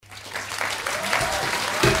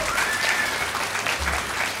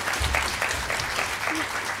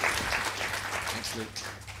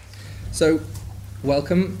So,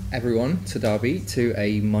 welcome everyone to Derby to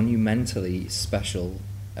a monumentally special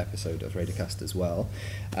episode of Raidercast as well.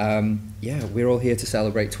 We're all here to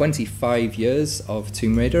celebrate 25 years of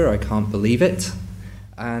Tomb Raider. I can't believe it.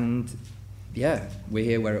 And yeah, we're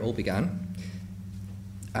here where it all began.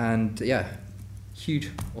 And yeah,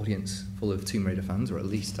 huge audience full of Tomb Raider fans, or at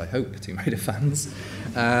least I hope Tomb Raider fans.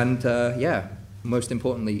 And most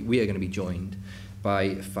importantly, we are going to be joined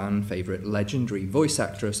by fan favourite, legendary voice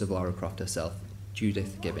actress of Lara Croft herself,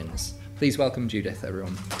 Judith Gibbons. Please welcome Judith,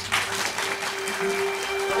 everyone.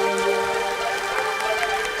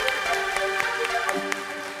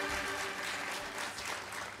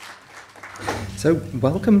 So,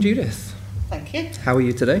 welcome, Judith. Thank you. How are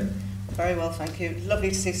you today? Very well, thank you. Lovely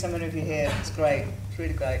to see so many of you here. It's great. It's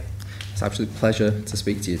really great. It's an absolute pleasure to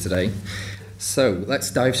speak to you today. So,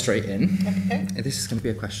 let's dive straight in. Okay. This is going to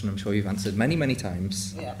be a question I'm sure you've answered many, many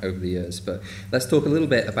times over the years, but let's talk a little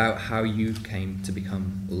bit about how you came to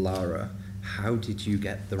become Lara. How did you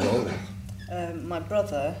get the role? My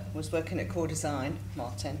brother was working at Core Design,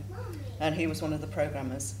 Martin, and he was one of the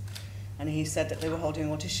programmers. And he said that they were holding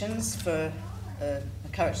auditions for a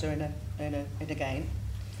character in a game.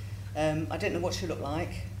 I didn't know what she looked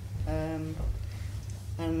like, and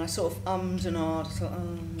I sort of ummed and ahed. I thought,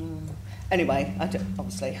 oh no. Anyway,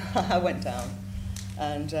 obviously I went down,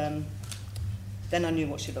 and then I knew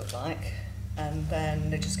what she looked like, and then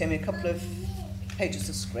they just gave me a couple of pages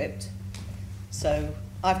of script. So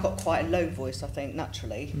I've got quite a low voice, I think,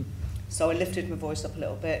 naturally. So I lifted my voice up a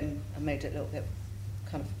little bit and I made it a little bit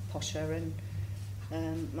kind of posher, and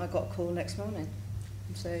I got a call next morning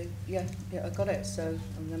and say, yeah, I got it. So,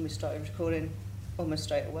 and then we started recording almost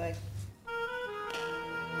straight away.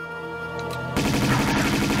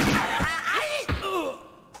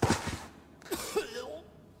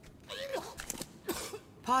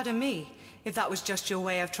 Pardon me, if that was just your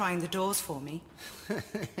way of trying the doors for me.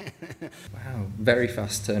 Wow, very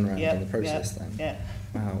fast turnaround in the process then. Yeah.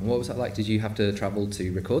 Wow, what was that like? Did you have to travel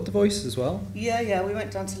to record the voice as well? Yeah, we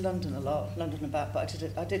went down to London a lot, London and back, but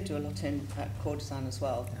I did do a lot at Core Design as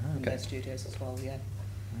well, in their studios as well, yeah.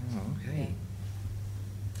 Oh, okay. Yeah.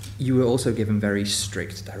 You were also given very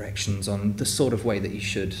strict directions on the sort of way that you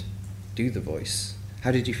should do the voice.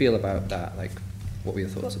 How did you feel about that? Like, what were your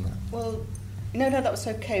thoughts on that? Well, no, that was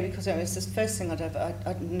okay, because it was the first thing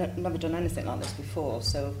I'd never done anything like this before,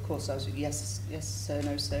 so of course I was yes, sir,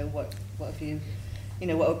 no, sir, what have you,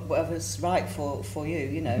 whatever's right for you,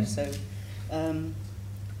 Mm-hmm. so,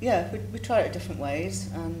 we tried it different ways,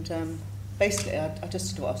 and basically I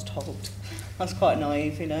just did what I was told. I was quite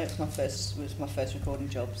naive, it was my first recording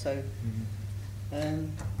job, so, it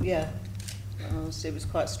was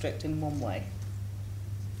quite strict in one way.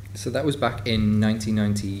 So that was back in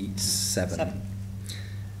 1997.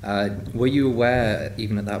 Were you aware,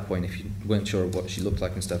 even at that point, if you weren't sure of what she looked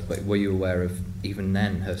like and stuff, but were you aware of, even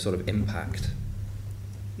then, her sort of impact?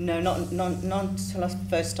 No, not until I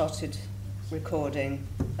first started recording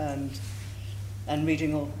and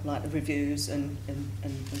reading all like the reviews and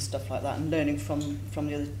stuff like that, and learning from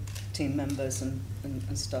the other team members and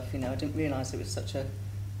stuff. I didn't realise it was such a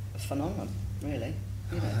phenomenon, really.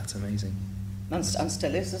 That's amazing. And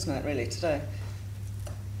still is, isn't it, really, today?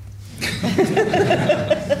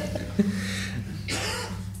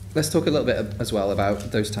 Let's talk a little bit as well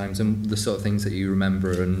about those times and the sort of things that you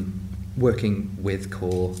remember and working with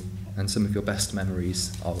Core and some of your best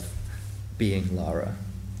memories of being Lara.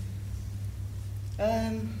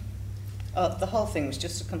 The whole thing was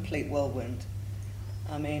just a complete whirlwind.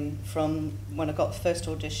 I mean, from when I got the first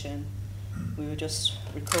audition, we were just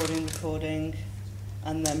recording,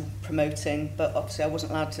 and then promoting, but obviously I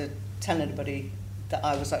wasn't allowed to tell anybody that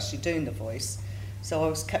I was actually doing the voice, so I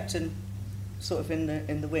was kept in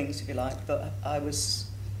the wings, if you like. But I was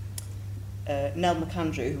Nell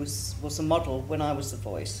McAndrew, who was a model when I was the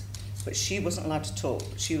voice, but she wasn't allowed to talk.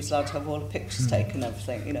 She was allowed to have all the pictures taken and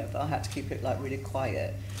everything, but I had to keep it like really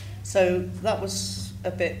quiet. So that was a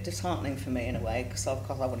bit disheartening for me in a way, because of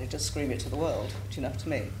course I wanted to scream it to the world. Do you know what I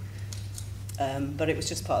mean? But it was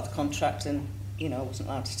just part of the contract, and I wasn't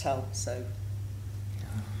allowed to tell, so...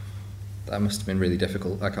 That must have been really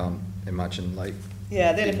difficult. I can't imagine,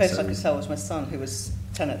 Yeah, the only person I could tell was my son, who was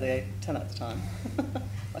 10 at the time.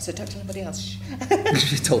 I said, don't tell anybody else.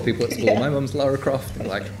 You told people at school, My mum's Lara Croft. And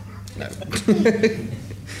like, no.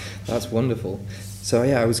 That's wonderful. So,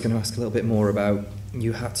 I was going to ask a little bit more about,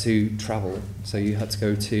 you had to travel. So you had to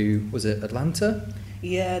go to, was it Atlanta?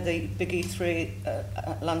 Yeah, the Big E3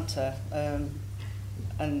 Atlanta.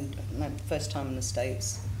 And my first time in the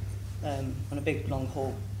States, on a big long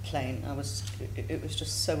haul plane. It was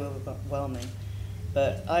just so overwhelming.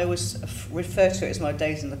 But I always refer to it as my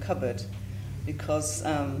days in the cupboard because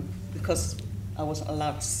I wasn't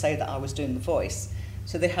allowed to say that I was doing the voice.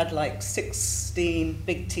 So they had like 16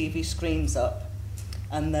 big TV screens up,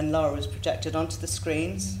 and then Lara was projected onto the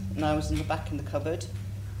screens, and I was in the back in the cupboard.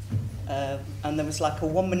 And there was like a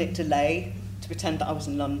 1 minute delay to pretend that I was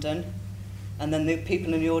in London, and then the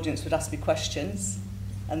people in the audience would ask me questions,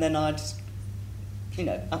 and then I'd, you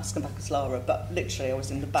know, answer them back as Lara, but literally I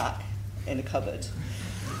was in the back in a cupboard.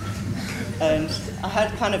 And I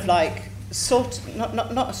had kind of like,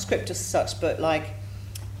 not a script as such, but like,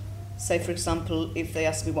 say for example, if they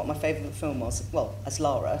asked me what my favourite film was, well, as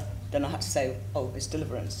Lara, then I had to say, oh, it's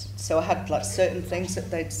Deliverance. So I had like certain things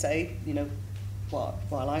that they'd say, you know,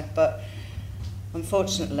 while I, but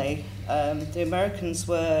unfortunately, the Americans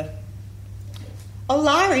were, oh,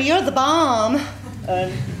 Lara, you're the bomb,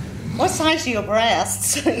 and what size are your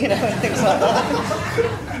breasts, you know, and things like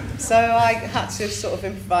that. So I had to sort of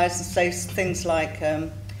improvise and say things like,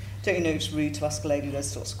 don't you know it's rude to ask a lady those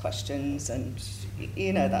sorts of questions, and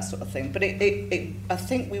you know, that sort of thing. But I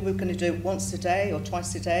think we were going to do it once a day or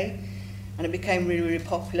twice a day, and it became really, really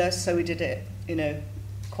popular, so we did it, you know,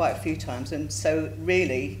 quite a few times. And so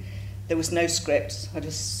really there was no script. I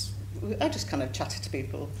just kind of chatted to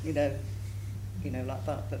people, you know like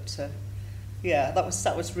that. But yeah, that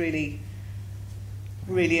was really,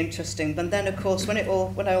 really interesting. But then of course when I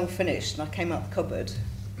all finished and I came out the cupboard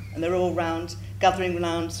and they're all gathering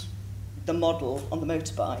around the model on the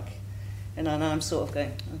motorbike, and then I'm sort of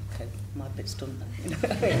going, okay, my bit's done now, you know.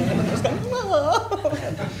 And I was going, whoa.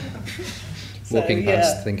 Walking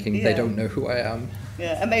past thinking they don't know who I am.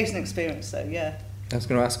 Yeah, amazing experience though, yeah. I was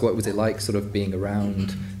going to ask, what was it like sort of being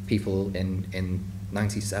around people in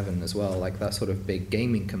 97 as well, like that sort of big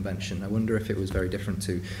gaming convention? I wonder if it was very different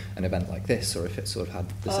to an event like this, or if it sort of had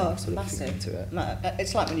the same sort of feeling to it.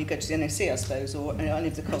 It's like when you go to the NAC, I suppose, or any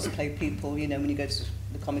of the cosplay people, you know, when you go to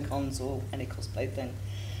the Comic-Cons or any cosplay thing.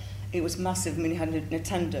 It was massive. I mean, you had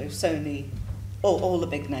Nintendo, Sony, all the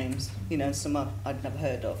big names, you know, some I'd never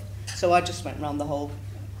heard of. So I just went around the whole,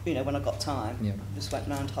 you know, when I got time, just went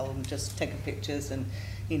round whole and just taking pictures and,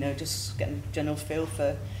 you know, just getting a general feel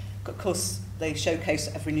for. Of course, they showcase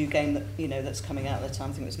every new game that, you know, that's coming out at the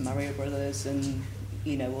time. I think it was Mario Brothers and,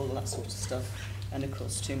 you know, all that sort of stuff. And of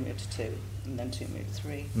course, Tomb Raider 2 and then Tomb Raider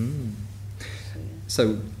 3.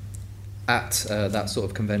 So at that sort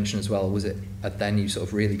of convention as well, was it then you sort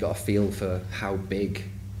of really got a feel for how big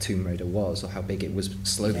Tomb Raider was, or how big it was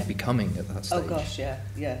slowly becoming at that stage? Oh gosh, yeah.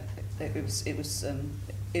 It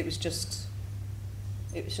was just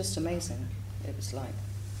amazing. It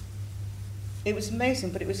was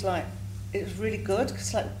amazing, but it was really good,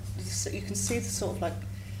 because like you can see the sort of like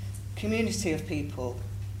community of people,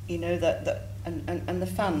 you know, that and the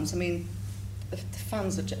fans. I mean, the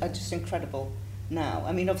fans are just incredible now.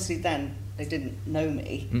 I mean, obviously then they didn't know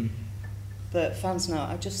me, but fans now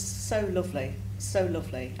are just so lovely, so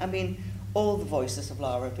lovely. I mean, all the voices of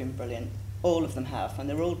Lara have been brilliant. All of them have, and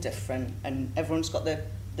they're all different, and everyone's got their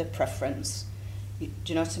preference. Do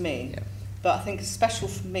you know what I mean? Yeah. But I think it's special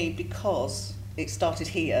for me because it started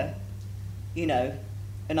here, you know,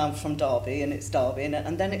 and I'm from Derby, and it's Derby,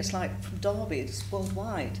 and then it's like from Derby, it's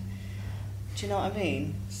worldwide. Do you know what I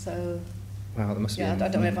mean? So, wow, that must be. Yeah, I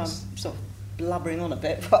don't know if I'm sort of blabbering on a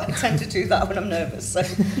bit, but I tend to do that when I'm nervous. So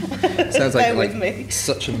sounds bear like with me.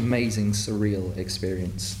 Such an amazing, surreal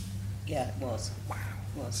experience. Yeah, it was. Wow,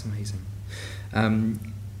 Was. that's amazing.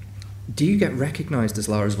 Do you get recognised as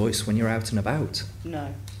Lara's voice when you're out and about?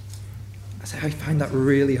 No. I find that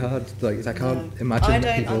really hard. Like, I can't imagine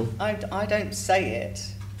that people. I don't say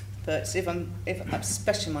it, but if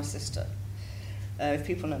especially my sister, if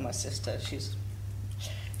people know my sister, she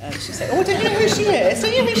said, "Oh, don't you know who she is?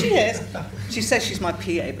 Don't you know who she is?" She says she's my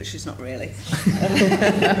PA, but she's not really.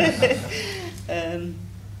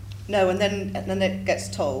 No, and then it gets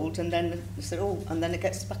told, and then they said, "Oh," and then it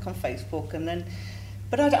gets back on Facebook, and then.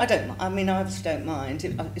 But I don't. I mean, I obviously don't mind.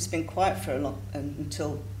 It's been quiet for a long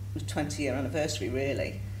until the 20-year anniversary,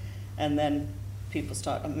 really, and then people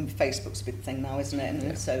start. I mean, Facebook's a big thing now, isn't it?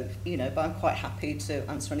 And so, you know, but I'm quite happy to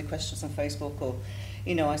answer any questions on Facebook, or,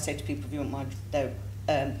 you know, I say to people, if you want my, to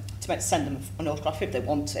send them an autograph if they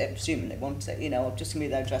want it, presuming they want it. You know, I'll just give me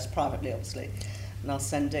their address privately, obviously, and I'll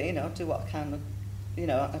send it. You know, I'll do what I can. You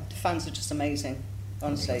know, the fans are just amazing.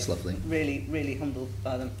 Honestly, that's lovely. Really, really humbled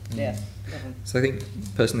by them. Yeah. So I think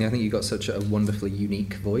you've got such a wonderfully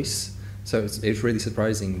unique voice. So it's really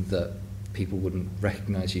surprising that people wouldn't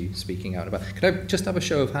recognise you speaking out and about. Could I just have a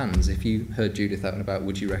show of hands? If you heard Judith out and about,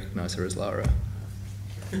 would you recognise her as Lara?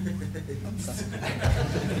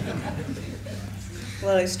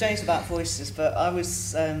 Well, it's strange about voices, but I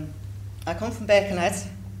was I come from Birkenhead,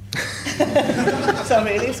 so I'm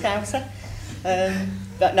really a Scouser.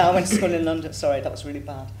 But no, I went to school in London. Sorry, that was really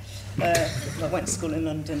bad. I went to school in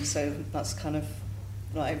London, so that's kind of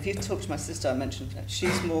right. If you talk to my sister, I mentioned her,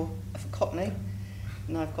 she's more of a Cockney,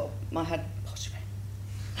 and I've got my head posh,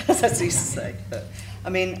 as I used to say. But I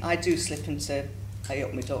mean, I do slip into I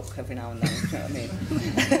up my duck every now and then. You know what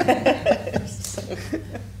I mean? So.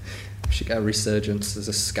 We should get a resurgence as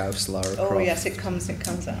a Scouse Lara Croft. Oh yes, it comes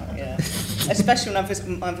out. Yeah, especially when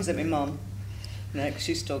I visit my mum. You know, 'cause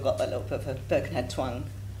she's still got that little bit of a Birkenhead twang.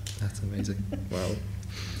 That's amazing. Wow.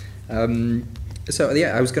 So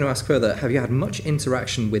yeah, I was going to ask further, have you had much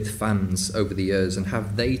interaction with fans over the years, and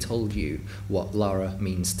have they told you what Lara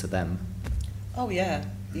means to them? Oh yeah.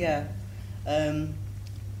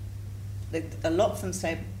 A lot of them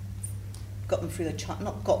say not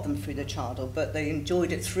got them through their childhood, but they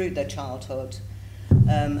enjoyed it through their childhood,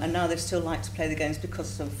 and now they still like to play the games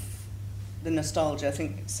because of the nostalgia. I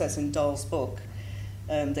think it says in Dahl's book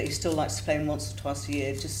that he still likes to play them once or twice a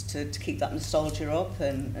year just to keep that nostalgia up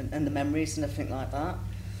and the memories and everything like that.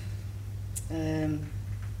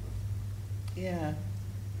 Yeah.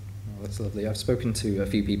 Oh, that's lovely. I've spoken to a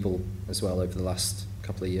few people as well over the last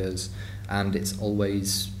couple of years, and it's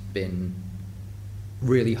always been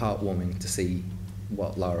really heartwarming to see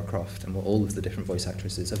what Lara Croft and what all of the different voice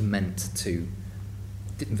actresses have meant to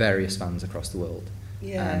various fans across the world.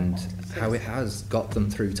 Yeah, and how it has got them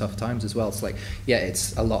through tough times as well. It's like, yeah,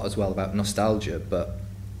 it's a lot as well about nostalgia, but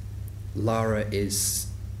Lara is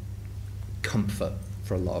comfort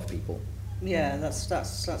for a lot of people. Yeah, that's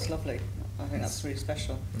lovely. I think that's really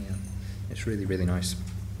special. Yeah, it's really, really nice.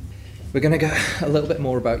 We're going to get a little bit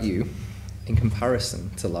more about you in comparison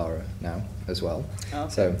to Lara now as well. Okay.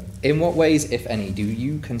 So, in what ways, if any, do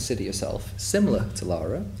you consider yourself similar to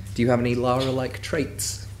Lara? Do you have any Lara-like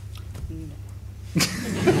traits?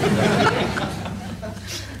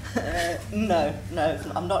 No,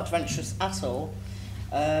 I'm not adventurous at all.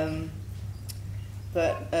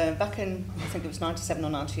 But back in, I think it was 97 or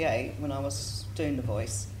 98, when I was doing The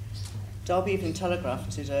Voice, Derby Evening Telegraph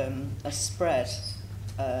did a spread,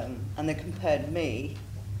 and they compared me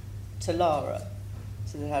to Lara.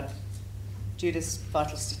 So they had Judith's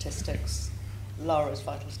vital statistics, Lara's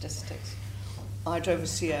vital statistics. I drove a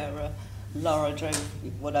Sierra, Lara drove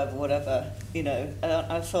whatever, you know.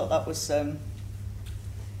 I thought that was, when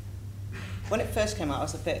it first came out, I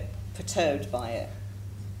was a bit perturbed by it,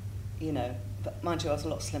 you know. But mind you, I was a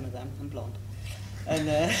lot slimmer then and blonde. And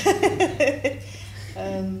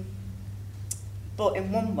but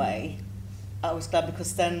in one way, I was glad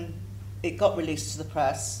because then it got released to the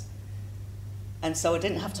press, and so I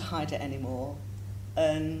didn't have to hide it anymore.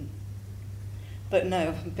 But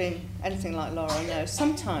no, being anything like Lara, no.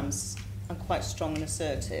 Sometimes I'm quite strong and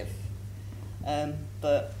assertive,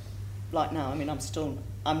 but like now, I mean,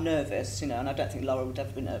 I'm nervous, you know, and I don't think Lara would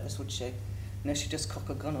ever be nervous, would she? You know, she'd just cock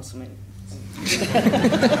a gun or something.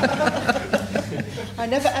 I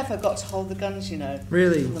never ever got to hold the guns, you know.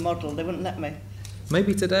 Really? The model, they wouldn't let me.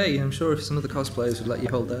 Maybe today. I'm sure if some of the cosplayers would let you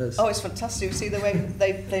hold theirs. Oh, it's fantastic. You see the way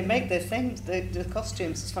they make their things, the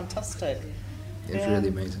costumes, it's fantastic. It's really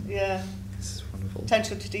amazing. Yeah. It's wonderful.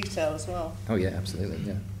 Attention to detail as well. Oh yeah, absolutely,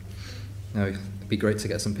 yeah. No, it'd be great to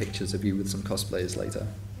get some pictures of you with some cosplayers later.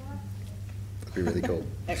 That'd be really cool.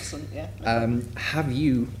 Excellent, yeah. Have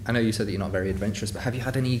you, I know you said that you're not very adventurous, but have you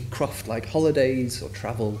had any Croft-like holidays or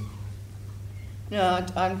travel? No,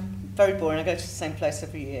 I'm very boring. I go to the same place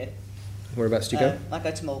every year. Whereabouts do you go? I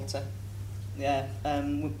go to Malta. Yeah,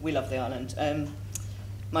 we love the island.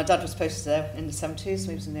 My dad was posted there in the 70s.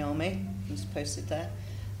 He was in the army. He was posted there.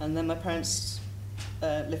 And then my parents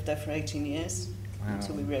lived there for 18 years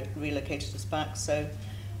until we relocated us back. So,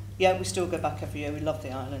 yeah, we still go back every year. We love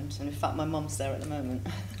the island. And in fact, my mum's there at the moment.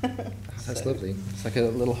 That's lovely. It's like a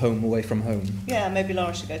little home away from home. Yeah, maybe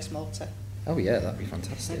Lara should go to Malta. Oh yeah, that'd be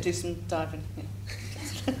fantastic. And do some diving. Yeah.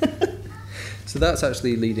 So that's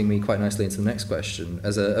actually leading me quite nicely into the next question.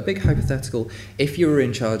 As a big hypothetical, if you were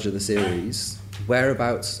in charge of the series,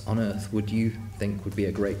 whereabouts on Earth would you think would be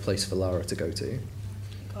a great place for Lara to go to?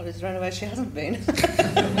 God, is there anywhere she hasn't been?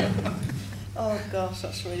 Oh gosh,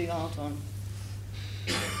 that's a really hard one.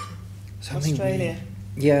 Australia.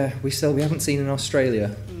 We haven't seen in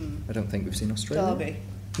Australia. I don't think we've seen Australia. Derby.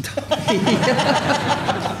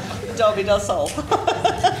 Derby does solve.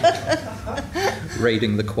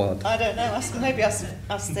 Raiding the quad. I don't know. Maybe ask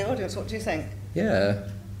the audience. What do you think? Yeah.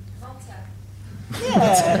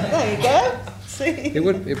 Yeah, there you go. See?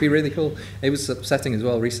 It'd be really cool. It was upsetting as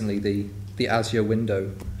well recently, the Azure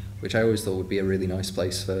window, which I always thought would be a really nice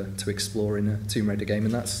place to explore in a Tomb Raider game,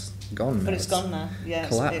 and that's gone. But it's gone now. Yeah,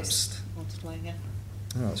 collapsed. It's away, yeah.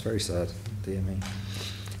 Oh, that's very sad. Dear me.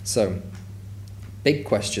 So, big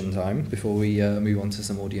question time before we move on to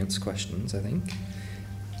some audience questions, I think.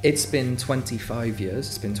 It's been 25 years.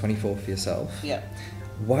 It's been 24 for yourself. Yeah.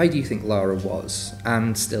 Why do you think Lara was,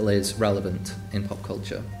 and still is, relevant in pop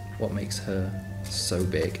culture? What makes her so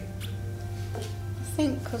big? I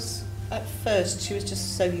think because at first she was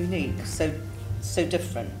just so unique, so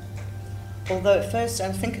different. Although at first,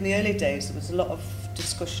 I think in the early days, there was a lot of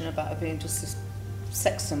discussion about her being just this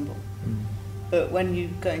sex symbol. But when you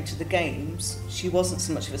go into the games, she wasn't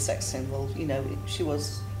so much of a sex symbol. You know, she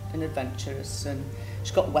was an adventurous, and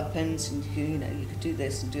she got weapons, and you know, you could do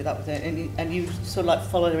this and do that with her, and you sort of like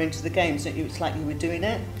followed her into the games, don't you? It's like you were doing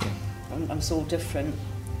it, and it's all different.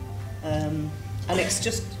 And it's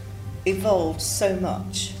just evolved so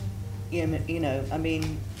much. You know, I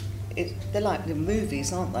mean, they're like the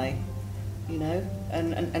movies, aren't they? You know,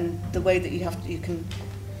 and the way that you can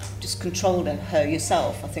just control her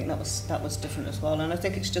yourself. I think that was different as well. And I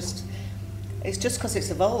think it's just because it's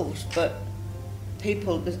evolved. But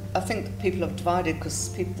I think people have divided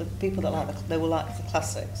because the people that they will like the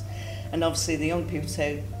classics, and obviously the young people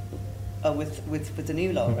say, "Oh, with the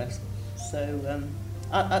new Lara." So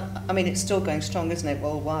I mean, it's still going strong, isn't it,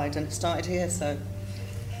 worldwide? And it started here, so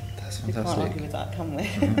That's we fantastic. can't argue with that, can we?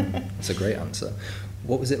 That's a great answer.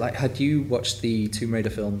 What was it like? Had you watched the Tomb Raider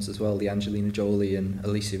films as well, the Angelina Jolie and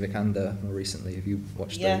Alicia Vikander more recently? Have you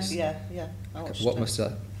watched those? Yeah. I watched What them. must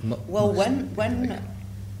that... Well,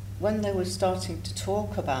 when they were starting to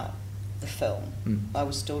talk about the film, I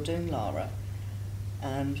was still doing Lara,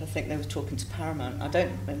 and I think they were talking to Paramount. I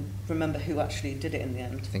don't remember who actually did it in the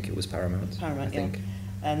end. I think it was Paramount. Paramount, I think.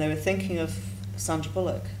 And they were thinking of Sandra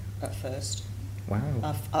Bullock at first.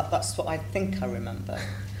 Wow. That's what I think I remember.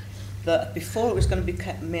 But before it was going to be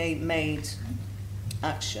made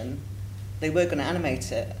action, they were going to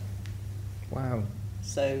animate it. Wow.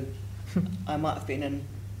 So I might have been in...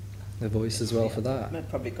 The voice as well for that. I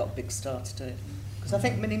probably got a big star to do it. Because I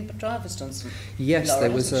think Minnie Driver's done some... Yes, Lara,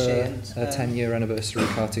 there was hasn't she? a 10-year anniversary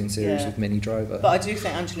cartoon series Yeah. with Minnie Driver. But I do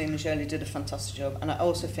think Angelina Jolie did a fantastic job. And I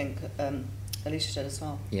also think Alicia did as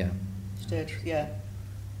well. Yeah. She did, yeah.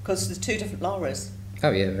 Because there's two different Laras. Oh,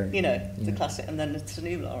 yeah. Very, You know, the yeah. classic and then it's the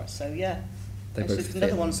new Lara. So, yeah. They Actually, both another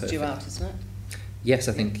fit one's due perfect. out, isn't it? Yes,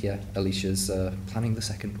 I think, yeah. Alicia's planning the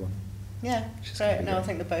second one. Yeah, She's gonna great. be No, I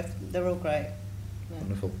great. think they're all great. Yeah.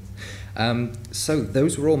 Wonderful. So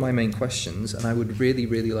those were all my main questions, and I would really,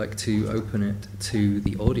 really like to open it to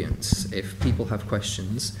the audience. If people have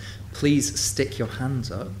questions, please stick your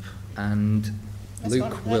hands up, and That's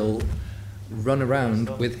Luke fine, yeah. will run around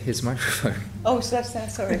with his microphone. Oh, so that's there,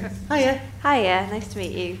 sorry. Hiya. Hiya, nice to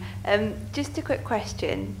meet you. Just a quick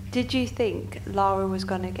question. Did you think Lara was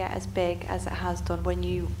going to get as big as it has done when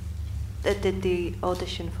you did the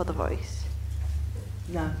audition for The Voice?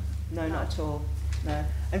 No, not at all. No.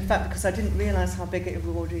 In fact, because I didn't realise how big it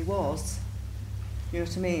already was. You know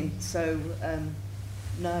what I mean? So,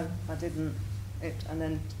 no, I didn't. And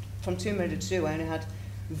then from Tomb Raider 2, I only had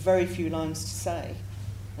very few lines to say.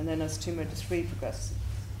 And then as Tomb Raider 3 progressed,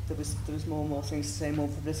 there was more and more things to say, more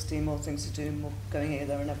publicity, more things to do, more going here,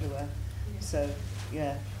 there and everywhere. So,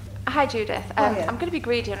 yeah. Hi Judith. Oh, yeah. I'm going to be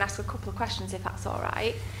greedy and ask a couple of questions if that's all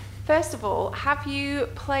right. First of all, have you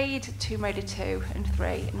played Tomb Raider 2 and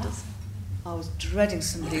 3? And, I was dreading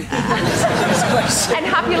somebody would ask this question. and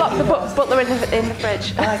have you locked the butler in the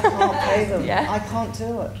fridge? I can't play them. Yeah. I can't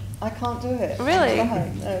do it. I can't do it. Really?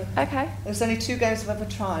 No. Okay. There's only 2 games I've ever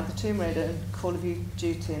tried, the Tomb Raider and Call of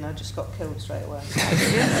Duty, and I just got killed straight away.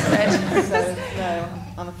 So, no,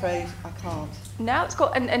 I'm afraid I can't. No, it's cool.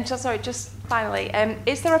 And just, sorry, just finally,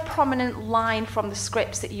 is there a prominent line from the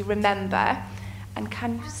scripts that you remember? And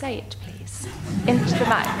can you say it, please? Into the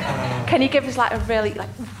mic. Can you give us like a really, like...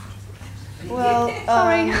 Well,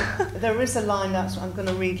 Sorry. there is a line that I'm going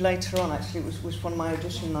to read later on, actually, which was one of my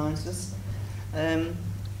audition lines. Just,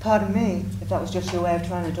 pardon me, if that was just your way of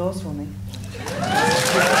trying the doors for me.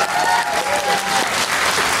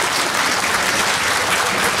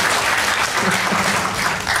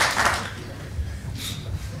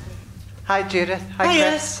 Hi Judith, hi Hiya.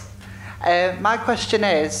 Chris. My question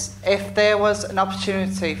is, if there was an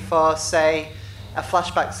opportunity for, say, a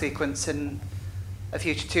flashback sequence in a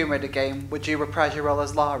future Tomb Raider game, would you reprise your role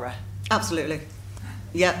as Lara? Absolutely.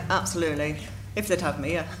 Yeah, absolutely. If they'd have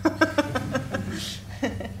me, yeah.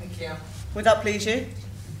 Thank you. Would that please you?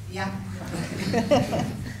 Yeah.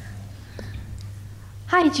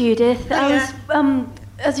 Hi Judith. I Hiya. was,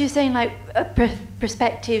 as you're saying, like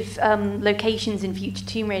prospective locations in future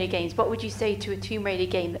Tomb Raider games. What would you say to a Tomb Raider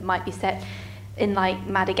game that might be set in like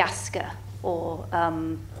Madagascar or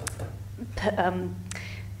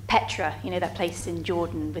Petra, you know, that place in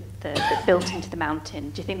Jordan with that's built into the mountain.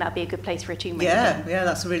 Do you think that'd be a good place for a Tomb Raider game? Yeah,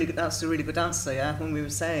 that's a really good answer. Yeah, when we were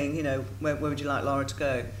saying, you know, where would you like Lara to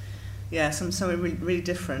go? Yeah, somewhere really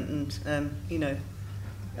different, and you know,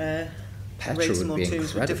 raise more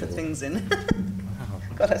tombs with different things in.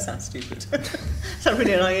 God, that sounds stupid. Sounds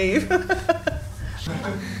really naive.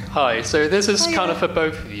 Hi, so this is kind of for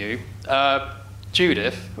both of you.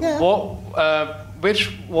 Judith,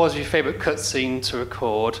 which was your favourite cutscene to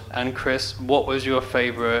record? And Chris, what was your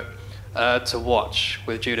favourite to watch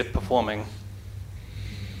with Judith performing?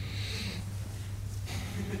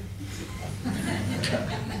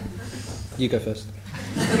 You go first.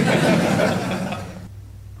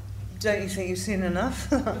 Don't you think you've seen enough?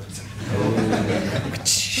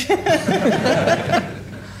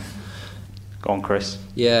 Go on, Chris.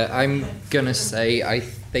 Yeah, I'm gonna say I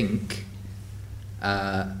think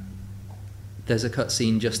there's a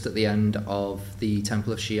cutscene just at the end of the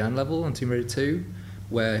Temple of Xi'an level on Tomb Raider 2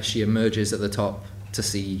 where she emerges at the top to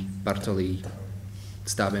see Bartoli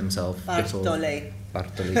stab himself. Bartoli.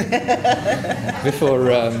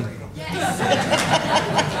 Before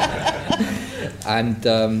and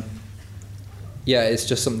yeah, it's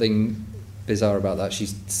just something bizarre about that. She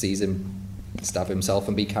sees him stab himself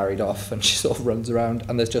and be carried off, and she sort of runs around,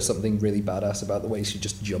 and there's just something really badass about the way she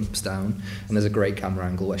just jumps down, and there's a great camera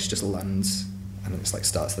angle where she just lands and it's like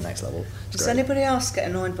starts the next level. Does anybody else get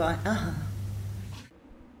annoyed by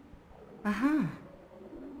I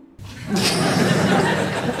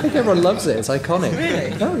think everyone loves it. It's iconic.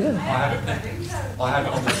 Really? Oh yeah. I have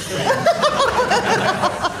it on the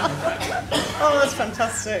Oh, that's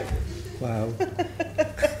fantastic. Wow.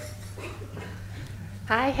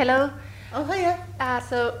 Hi, hello. Oh, hiya.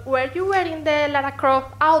 So, were you wearing the Lara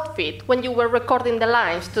Croft outfit when you were recording the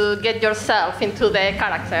lines to get yourself into the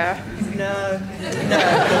character? No.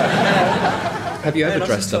 Have you ever not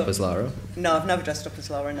dressed at all. up as Lara? No, I've never dressed up as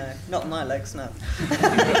Lara, no. Not on my legs, no.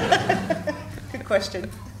 Good question.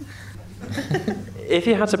 If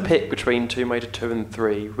you had to pick between Tomb Raider 2 and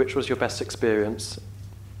 3, which was your best experience?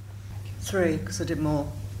 3, because I did a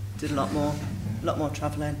lot more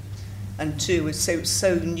travelling. And 2 was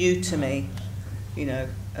so new to me, you know.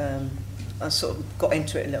 I sort of got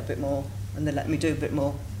into it a little bit more, and they let me do a bit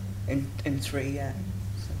more in 3, yeah.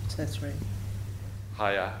 So 3.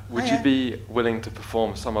 Hiya. Would Hiya. you be willing to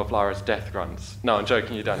perform some of Lara's death grunts? No, I'm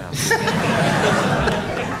joking, you don't have to.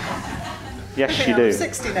 Yes, you I'm do.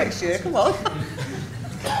 60 next year, come on.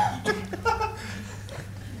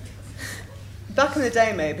 Back in the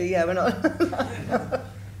day, maybe, yeah, we're not.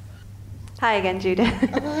 Hi again, Judith.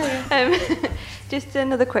 Just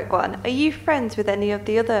another quick one. Are you friends with any of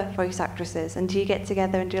the other voice actresses, and do you get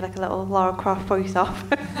together and do like a little Lara Croft voice-off?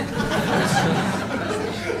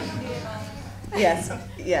 Yes,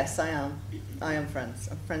 I am. I am friends.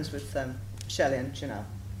 I'm friends with Shelley and Janelle.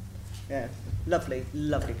 Yeah, lovely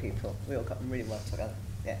people. We all got really well together.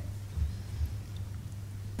 Yeah.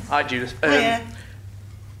 Hi, Judith. Hiya.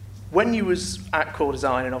 When you was at Core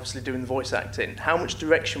Design and obviously doing voice acting, how much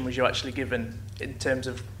direction was you actually given in terms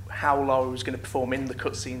of how Lara was going to perform in the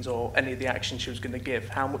cutscenes or any of the action she was going to give?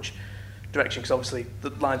 How much direction? Because obviously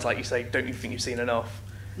the lines like you say, don't you think you've seen enough?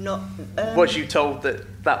 Not. Was you told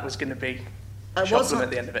that was going to be shot them at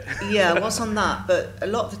the end of it? Yeah, I was on that, but a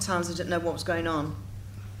lot of the times I didn't know what was going on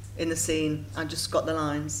in the scene. I just got the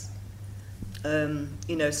lines.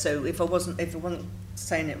 You know, so if I wasn't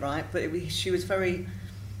saying it right, but she was very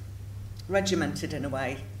regimented in a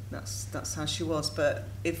way. That's how she was. But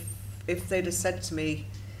if they'd have said to me,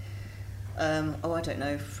 I don't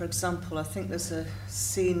know, for example, I think there's a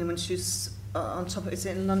scene when she's on top of, is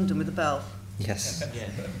it in London with the bell? Yes.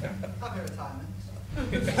 Happy retirement.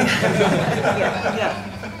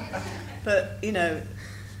 yeah. But, you know,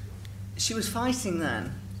 she was fighting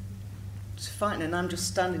then. She was fighting, and I'm just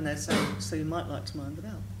standing there saying, so you might like to mind the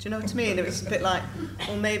bell. Do you know what I mean? It was a bit like,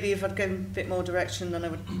 well, maybe if I'd given a bit more direction, then I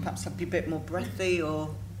would perhaps be a bit more breathy,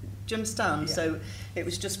 or... Do you understand? Yeah. So it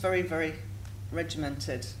was just very, very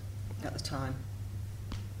regimented at the time.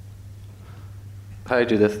 Hi,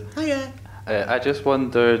 Judith. Hiya. I just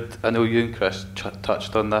wondered, I know you and Chris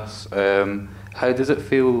touched on this, how does it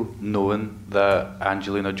feel knowing that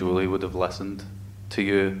Angelina Jolie would have listened to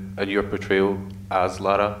you and your portrayal as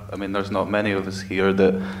Lara? I mean, there's not many of us here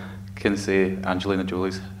that can say Angelina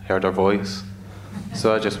Jolie's heard her voice.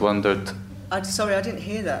 So I just wondered... Sorry, I didn't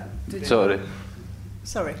hear that. Sorry.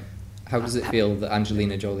 Sorry. How does it feel that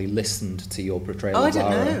Angelina Jolie listened to your portrayal Oh, I of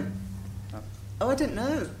Lara? didn't know. Oh, I didn't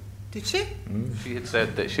know. Did she? She had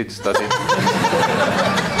said that she'd studied.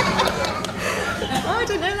 I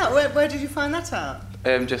didn't know that. Where did you find that out?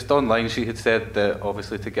 Just online, she had said that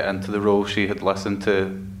obviously to get into the role, she had listened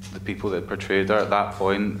to the people that portrayed her. At that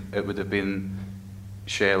point, it would have been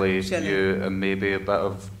Shelley, you, and maybe a bit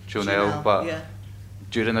of Jonelle. But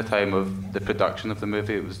during the time of the production of the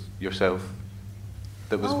movie, it was yourself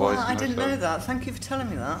that was voicing her. I didn't know that. Thank you for telling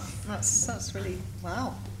me that. That's really,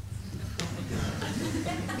 wow. Do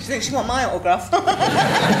you think she want my autograph?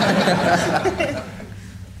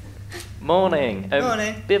 Morning.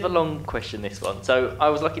 Morning. Bit of a long question, this one. So I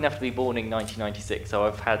was lucky enough to be born in 1996, so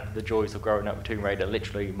I've had the joys of growing up with Tomb Raider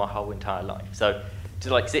literally my whole entire life. So to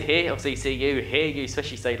like sit here, obviously see you, hear you,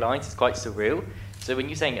 especially say lines, it's quite surreal. So when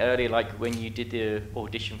you were saying earlier, like when you did the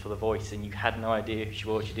audition for The Voice and you had no idea who she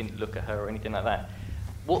was, you didn't look at her or anything like that,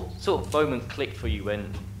 what sort of moment clicked for you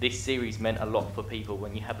when this series meant a lot for people,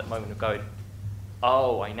 when you had that moment of going,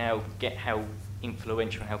 oh, I now get how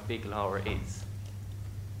influential and how big Lara is?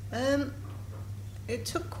 It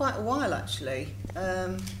took quite a while actually,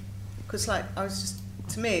 because like I was just,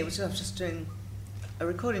 to me, I was just doing a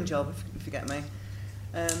recording job, if you get me.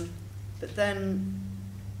 But then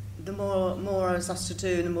the more I was asked to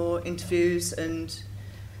do, the more interviews and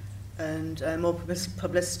more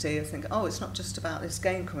publicity, I think, oh, it's not just about this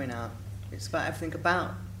game coming out, it's about everything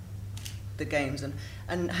about the games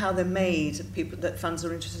and how they're made, people that fans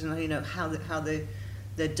are interested in, you know, how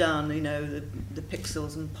they're done, you know, the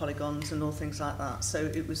pixels and polygons and all things like that. So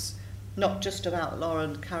it was not just about Lara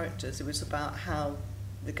and the characters, it was about how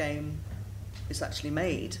the game is actually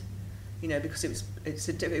made, you know, because it was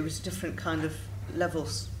a different kind of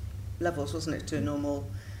levels, wasn't it, to a normal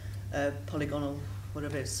polygonal,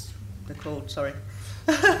 whatever it is they're called, sorry.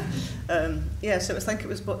 Yeah, so I think it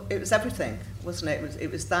was everything, wasn't it?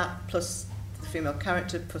 It was that plus the female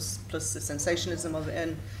character plus the sensationalism of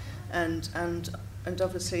it and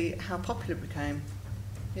obviously how popular it became.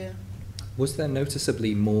 Yeah. Was there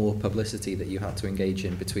noticeably more publicity that you had to engage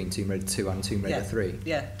in between Tomb Raider 2 and Tomb Raider 3?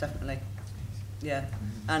 Yeah, definitely. Yeah,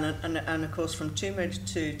 and of course from Tomb Raider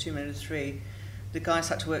 2, Tomb Raider 3, the guys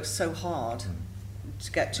had to work so hard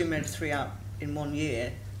to get Tomb Raider 3 out in 1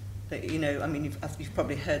 year that, you know, I mean, you've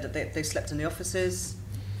probably heard that they slept in the offices,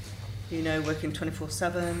 you know, working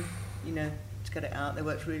 24/7, you know, to get it out. They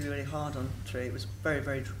worked really, really hard on 3. It was very,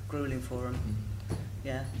 very grueling for them.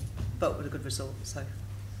 Yeah, but with a good result, so.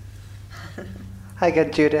 Hi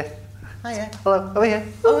again, Judith. Hiya. Hello, over here.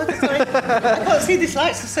 Oh, sorry. I can't see these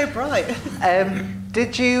lights, they're so bright.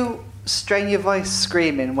 Did you strain your voice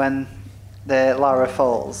screaming when the Lara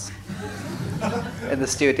falls in the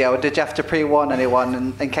studio, or did you have to pre-warn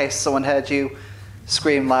anyone in case someone heard you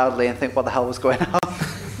scream loudly and think what the hell was going on?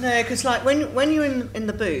 No, because like when you're in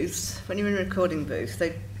the booth, when you're in a recording booth,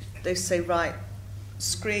 they say, right,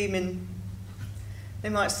 scream in. They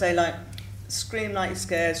might say like, scream like you're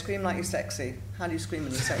scared, scream like you're sexy. How do you scream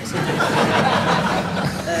when you're sexy?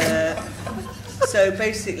 So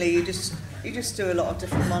basically, you just do a lot of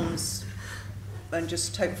different ones and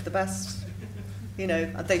just hope for the best. You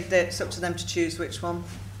know, it's up to them to choose which one.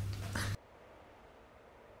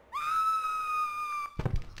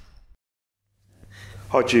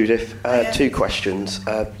 Hi Judith, 2 questions.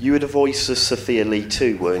 You were the voice of Sophia Lee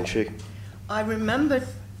too, weren't you? I remember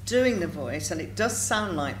doing the voice and it does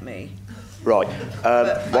sound like me. Right,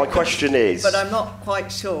 my question is... But I'm not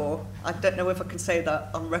quite sure. I don't know if I can say that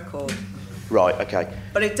on record. Right, okay.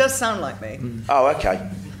 But it does sound like me. Oh, okay.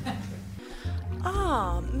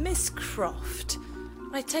 Ah, Miss Croft.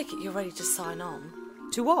 I take it you're ready to sign on.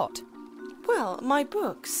 To what? Well, my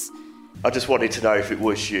books. I just wanted to know if it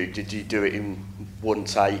was you. Did you do it in one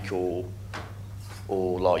take or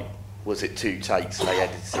like, was it 2 takes and they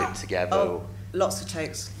edited it together? Oh, lots of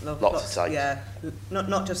takes. Lots of takes? Yeah.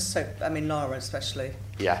 Not just Lara especially.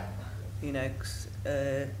 Yeah. You know,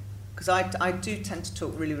 because I do tend to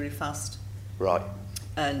talk really, really fast. Right.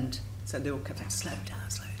 And so they all kept saying, slow down.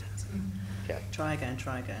 Yeah. Try again.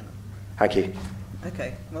 Thank you.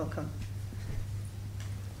 Okay, welcome.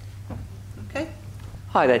 Okay.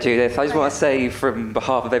 Hi there, Judith. I just want to say from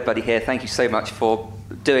behalf of everybody here, thank you so much for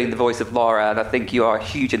doing the voice of Lara, and I think you are a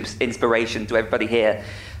huge inspiration to everybody here.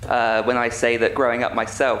 When I say that growing up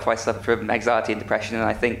myself, I suffered from anxiety and depression, and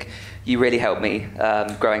I think you really helped me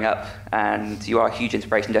growing up, and you are a huge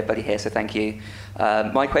inspiration to everybody here, so thank you.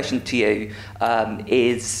 My question to you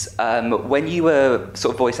is, when you were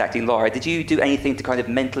sort of voice acting Lara, did you do anything to kind of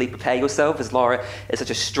mentally prepare yourself? As Lara is such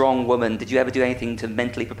a strong woman, did you ever do anything to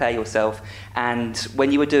mentally prepare yourself? And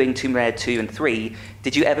when you were doing Tomb Raider 2 and 3,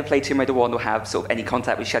 did you ever play Tomb Raider 1 or have sort of any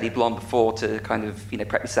contact with Shelley Blond before to kind of, you know,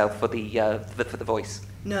 prep yourself for the voice?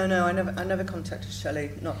 No, I never contacted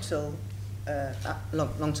Shelley, not till a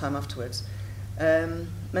long time afterwards.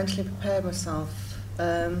 Mentally prepared myself.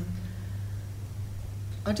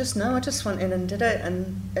 I just went in and did it,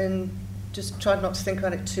 and just tried not to think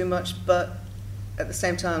about it too much, but at the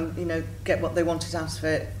same time, you know, get what they wanted out of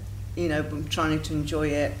it, you know, trying to enjoy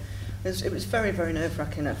it. It was very, very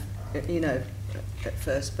nerve-wracking, you know, at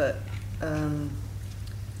first, but,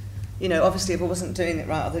 you know, obviously if I wasn't doing it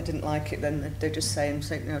right or they didn't like it, then they'd just say,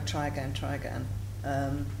 you know, try again.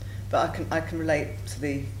 But I can relate to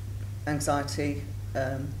the anxiety.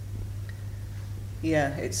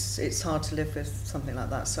 Yeah, it's hard to live with something like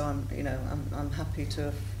that, so I'm happy to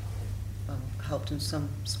have helped in some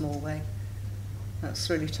small way. That's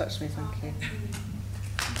really touched me, thank you.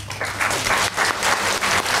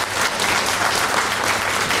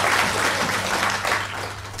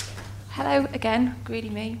 Hello again,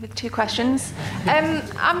 greedy me with 2 questions.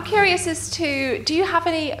 I'm curious as to, do you have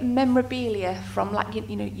any memorabilia from, like,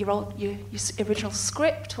 you know, your original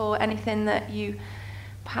script or anything that you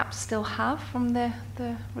perhaps still have from the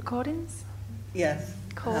recordings? Yes,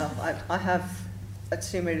 cool. I have a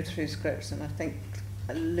Tomb Raider 3 script, and I think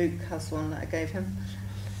Luke has one that I gave him.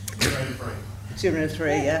 Tomb Raider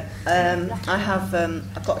 3, yeah. I have,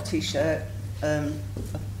 I've got a T-shirt.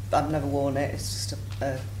 I've never worn it. It's just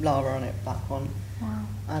a Lara on it, black one. Wow.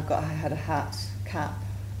 I had a hat, cap,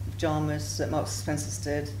 pyjamas that Marks and Spencer's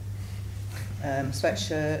did,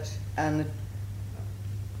 sweatshirt, and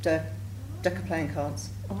a deck of playing cards.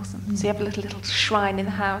 Awesome. So you have a little shrine in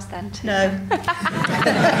the house then too? No.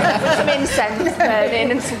 Some incense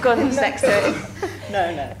burning and some guns next to it.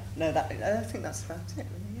 No. I think that's about it.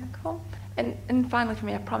 Really, yeah. Cool. And finally for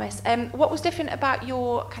me, I promise, what was different about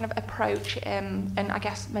your kind of approach and I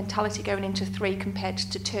guess mentality going into 3 compared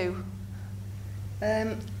to 2?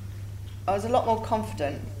 I was a lot more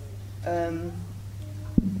confident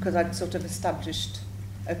because I'd sort of established,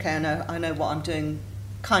 okay, I know what I'm doing,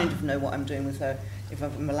 kind of know what I'm doing with her if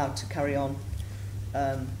I'm allowed to carry on.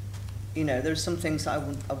 You know, there are some things that I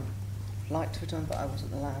would like to have done, but I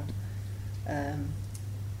wasn't allowed.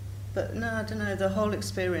 But no, I don't know, the whole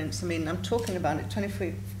experience, I mean, I'm talking about it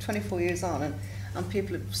 24 years on, and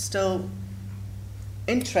people are still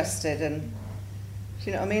interested, and,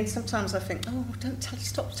 you know what I mean? Sometimes I think, oh,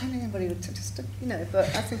 stop telling anybody, just, you know,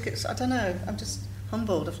 but I think it's, I don't know, I'm just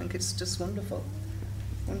humbled. I think it's just wonderful.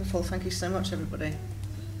 Wonderful, thank you so much, everybody.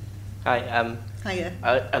 Hi, Hiya.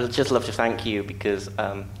 I'd just love to thank you because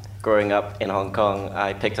growing up in Hong Kong,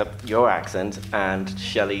 I picked up your accent and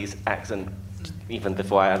Shelley's accent even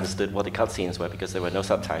before I understood what the cutscenes were because there were no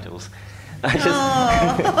subtitles.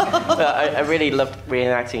 I really loved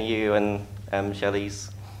reenacting you and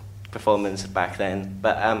Shelley's performance back then.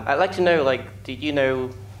 But I'd like to know, like, did you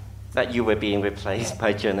know that you were being replaced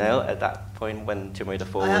by Janelle at that point when Tomb Raider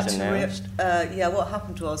 4 was announced? Yeah, what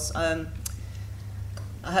happened was I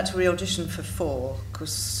had to re-audition for 4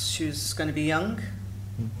 because she was going to be young,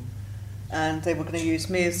 and they were going to use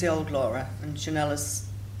me as the old Laura and Janelle as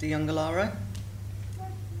the younger Laura.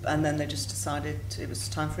 And then they just decided it was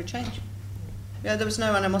time for a change. Yeah, there was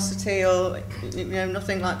no animosity or, you know,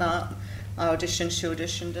 nothing like that. I auditioned, she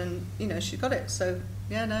auditioned, and, you know, she got it. So,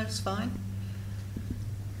 yeah, no, it's fine.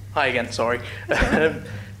 Hi again, sorry.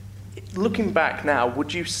 Looking back now,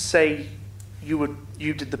 would you say you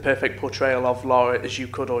did the perfect portrayal of Laura as you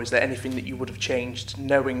could, or is there anything that you would have changed,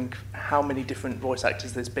 knowing how many different voice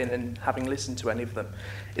actors there's been and having listened to any of them?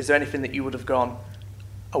 Is there anything that you would have gone,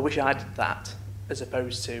 I wish I did that, as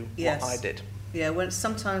opposed to Yes. what I did? Yeah,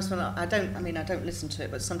 sometimes when I don't listen to it,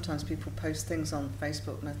 but sometimes people post things on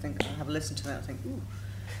Facebook and I think, I have a listen to that, I think, ooh.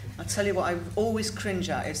 I tell you what I always cringe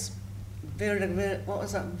at is, what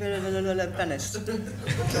was that? Venice.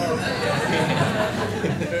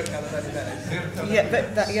 Yeah,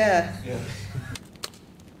 but that, yeah.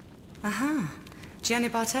 Aha, Gianni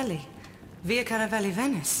Bartelli, Via Caravelli,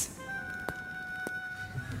 Venice.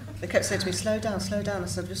 They kept saying to me, slow down. I said,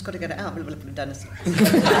 I've just got to get it out. Dennis.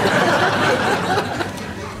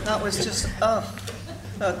 That was just, of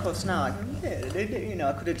course now, I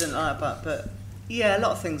could have done it like that, but yeah, a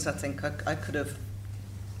lot of things I think I could have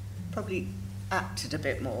probably acted a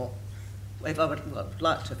bit more, if I would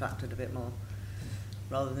like to have acted a bit more,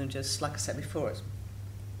 rather than just, like I said before,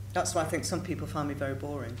 that's why I think some people find me very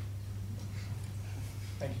boring.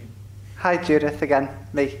 Thank you. Hi, Judith, again,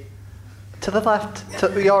 me. To the left,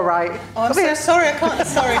 to your right. Oh, I'm so sorry, I can't,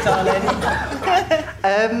 sorry,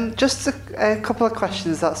 darling. Just a couple of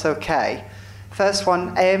questions, that's okay. First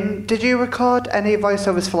one, did you record any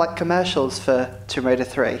voiceovers for like commercials for Tomb Raider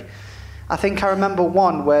 3? I think I remember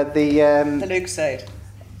one where the Luke Sade.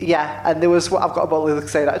 Yeah, and there was, I've got a bottle of Luke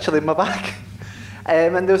Sade actually in my bag.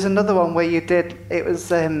 And there was another one where you did, it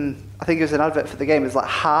was, I think it was an advert for the game, it was like,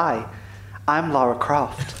 hi, I'm Lara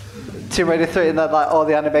Croft. Tomb Raider 3 and then like all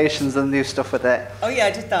the animations and new stuff with it. Oh yeah,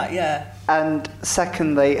 I did that, yeah. And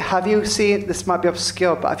secondly, have you seen, this might be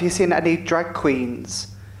obscure, but have you seen any drag queens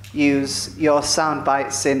use your sound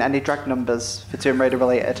bites in any drag numbers for Tomb Raider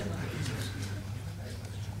related?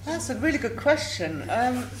 That's a really good question.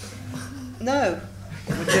 No.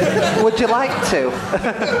 Would you like to?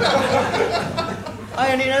 I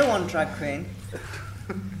only know one drag queen.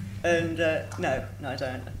 And no, I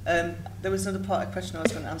don't. There was another part of the question I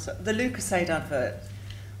was going to answer. The Lucasade advert.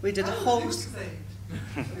 We did a whole... Was that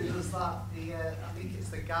the, I think it's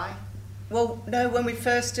the guy? Well, no, when we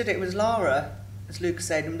first did it, it was Lara as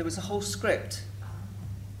Lucasade, and there was a whole script.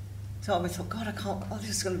 So I thought, God, I can't, oh, this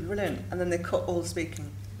is going to be brilliant. And then they cut all the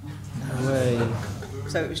speaking. No way.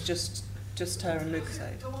 So it was just her and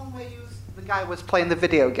Lucasade. The one where the guy was playing the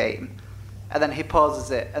video game, and then he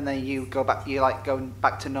pauses it, and then you go back, you like going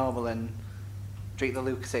back to normal and drink the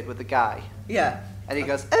Lucasade with the guy. Yeah. And he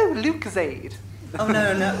goes, oh, Lucasade. Oh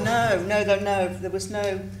no, there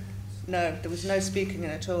was no speaking in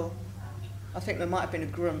it at all. I think there might have been a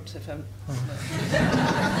grunt if I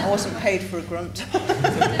wasn't paid for a grunt.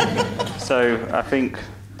 So I think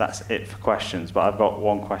that's it for questions, but I've got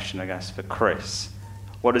one question, I guess, for Chris.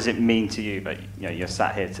 What does it mean to you that you're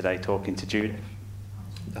sat here today talking to Judith?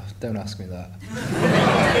 Oh, don't ask me that.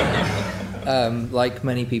 Like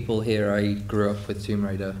many people here, I grew up with Tomb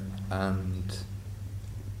Raider, and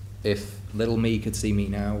if little me could see me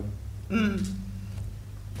now,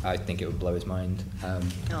 I think it would blow his mind.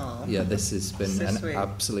 Yeah, this has been So an sweet.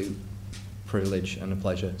 absolute privilege and a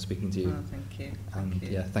pleasure speaking to you. Oh, thank you. And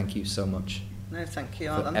yeah, thank you so much. No, thank you.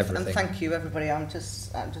 For everything. And thank you, everybody. I'm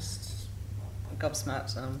just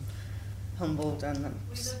gobsmacked. I'm humbled and.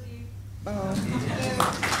 We love you.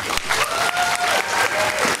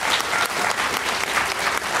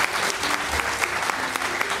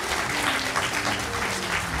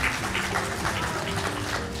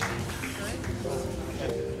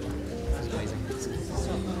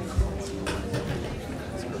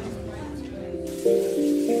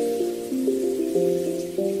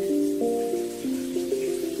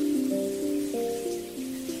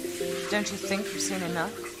 Don't you think you've seen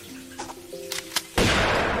enough?